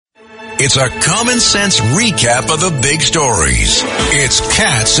It's a common sense recap of the big stories. It's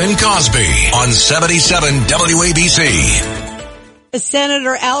Katz and Cosby on 77 WABC.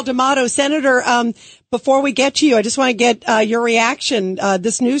 Senator Al D'Amato. Senator, before we get to you, I just want to get your reaction.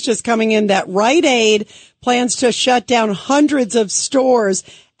 This news just coming in that Rite Aid plans to shut down hundreds of stores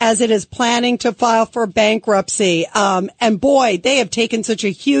as it is planning to file for bankruptcy. And boy, they have taken such a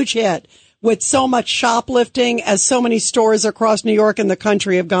huge hit with so much shoplifting as so many stores across New York and the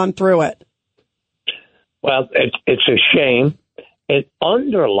country have gone through it. Well, it's a shame. It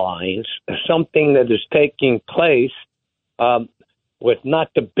underlines something that is taking place with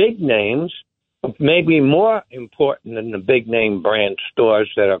not the big names, but maybe more important than the big name brand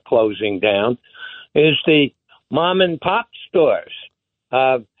stores that are closing down, is the mom and pop stores,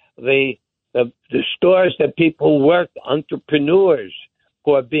 the stores that people work, entrepreneurs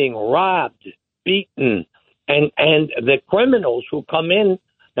who are being robbed, beaten, and the criminals who come in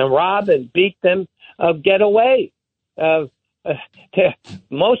and rob and beat them get away.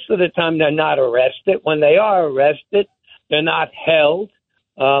 Most of the time they're not arrested. When they are arrested, they're not held.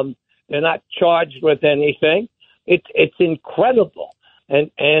 They're not charged with anything. It's incredible.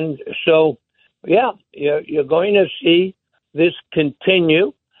 And so, yeah, you're going to see this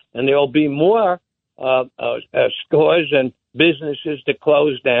continue, and there'll be more stores and businesses to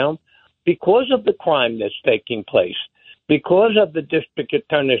close down because of the crime that's taking place, because of the district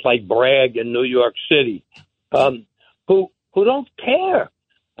attorneys like Bragg in New York City, who don't care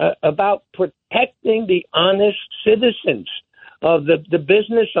about protecting the honest citizens, of the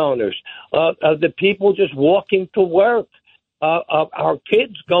business owners, of the people just walking to work, of our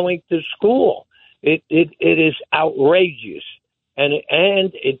kids going to school. It is outrageous, and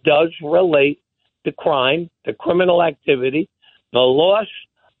it does relate to crime, to criminal activity, the loss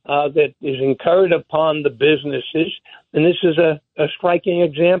that is incurred upon the businesses. And this is a striking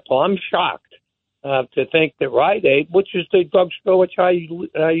example. I'm shocked to think that Rite Aid, which is the drugstore which I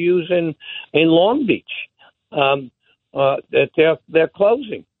use in Long Beach, that they're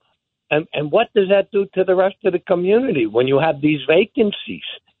closing. And what does that do to the rest of the community when you have these vacancies?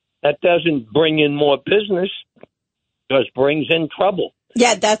 That doesn't bring in more business, just brings in trouble.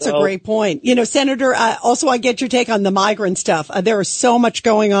 Yeah, that's a great point. You know, Senator, also I get your take on the migrant stuff. There is so much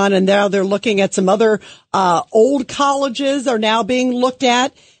going on, and now they're looking at some other old colleges are now being looked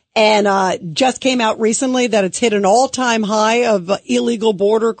at. And just came out recently that it's hit an all-time high of illegal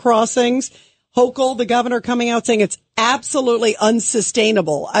border crossings. Hochul, the governor, coming out saying it's absolutely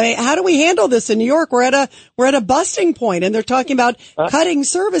unsustainable. I mean, how do we handle this in New York? We're at a busting point, and they're talking about cutting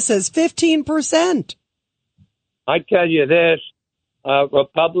services 15%. I tell you this.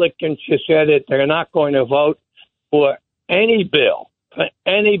 Republicans just said that they're not going to vote for any bill, for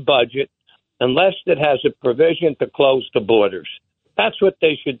any budget, unless it has a provision to close the borders. That's what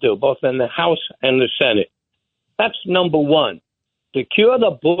they should do, both in the House and the Senate. That's number one. Secure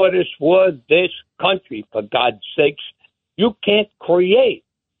the borders for this country, for God's sakes. You can't create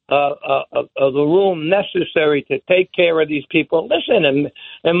the room necessary to take care of these people. Listen,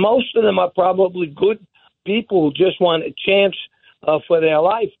 and most of them are probably good people who just want a chance for their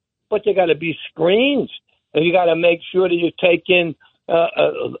life, but they got to be screened, and you got to make sure that you take in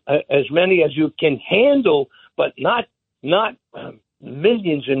as many as you can handle, but not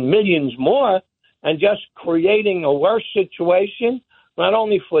millions and millions more, and just creating a worse situation, not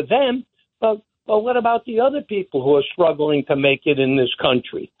only for them, but what about the other people who are struggling to make it in this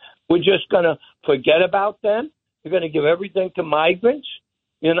country? We're just going to forget about them. You're going to give everything to migrants.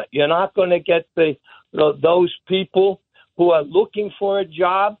 You're not going to get those people who are looking for a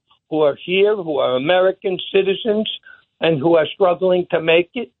job, who are here, who are American citizens, and who are struggling to make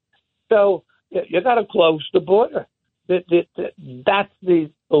it. So you got to close the border. That's the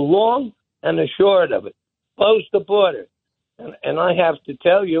long and the short of it. Close the border. And I have to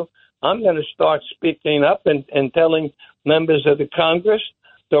tell you, I'm going to start speaking up and telling members of the Congress,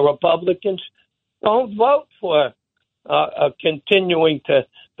 the Republicans, don't vote for continuing to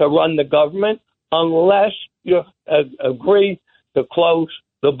run the government unless you agree to close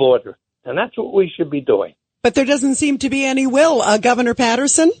the border. And that's what we should be doing. But there doesn't seem to be any will, Governor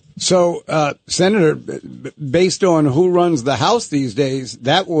Patterson. So, Senator, based on who runs the House these days,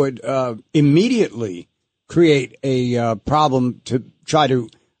 that would immediately create a problem to try to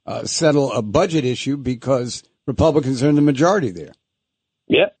settle a budget issue because Republicans are in the majority there.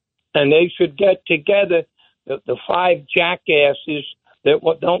 Yep. And they should get together, the five jackasses that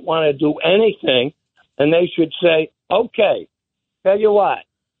don't want to do anything, and they should say, okay, tell you what,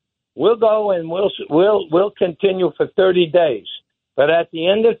 we'll go and we'll continue for 30 days. But at the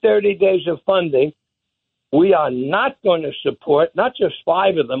end of 30 days of funding, we are not going to support, not just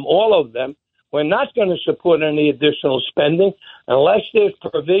 5 of them, all of them. We're not going to support any additional spending unless there's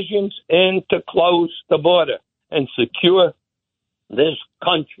provisions in to close the border and secure this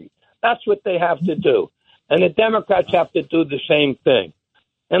country. That's what they have to do. And the Democrats have to do the same thing.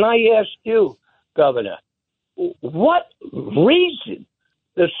 And I ask you, Governor, what reason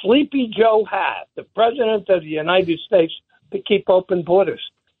does Sleepy Joe have, the President of the United States, to keep open borders?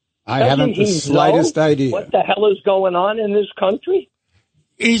 I haven't the slightest idea. What the hell is going on in this country?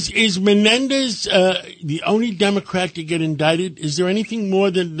 Is Menendez the only Democrat to get indicted? Is there anything more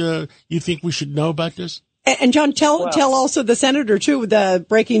that you think we should know about this? And John, tell also the senator, too, the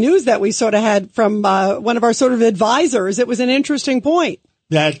breaking news that we sort of had from one of our sort of advisors. It was an interesting point.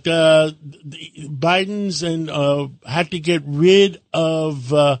 That Biden's had to get rid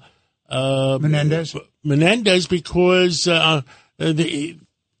of Menendez because he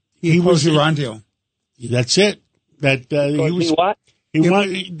opposed the Iran deal. That's it. He was what?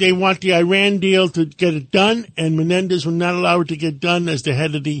 They want the Iran deal to get it done, and Menendez will not allow it to get done as the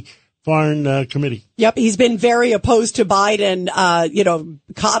head of the Foreign Committee. Yep, he's been very opposed to Biden,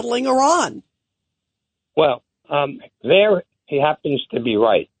 coddling Iran. Well, there he happens to be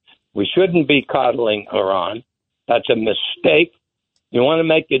right. We shouldn't be coddling Iran. That's a mistake. You want to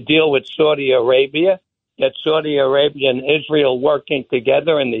make a deal with Saudi Arabia, get Saudi Arabia and Israel working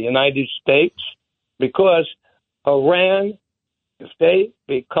together in the United States, because Iran, if they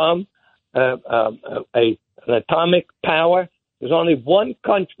become an atomic power, there's only one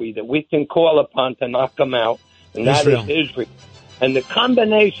country that we can call upon to knock them out, and that is Israel. And the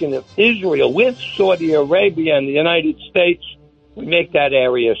combination of Israel with Saudi Arabia and the United States, we make that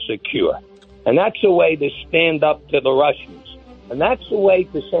area secure. And that's a way to stand up to the Russians. And that's a way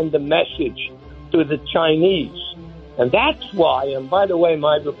to send a message to the Chinese. And that's why, and by the way,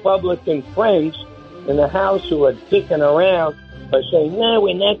 my Republican friends in the House who are dicking around are saying, no,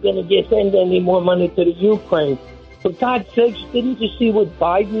 we're not going to send any more money to the Ukraine. For God's sakes, didn't you see what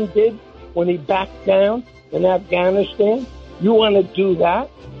Biden did when he backed down in Afghanistan? You want to do that?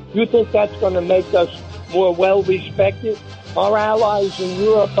 You think that's going to make us more well-respected? Our allies in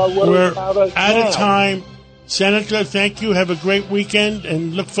Europe are worried about us now. We're out of time. Senator, thank you. Have a great weekend,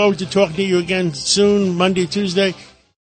 and look forward to talking to you again soon, Monday, Tuesday.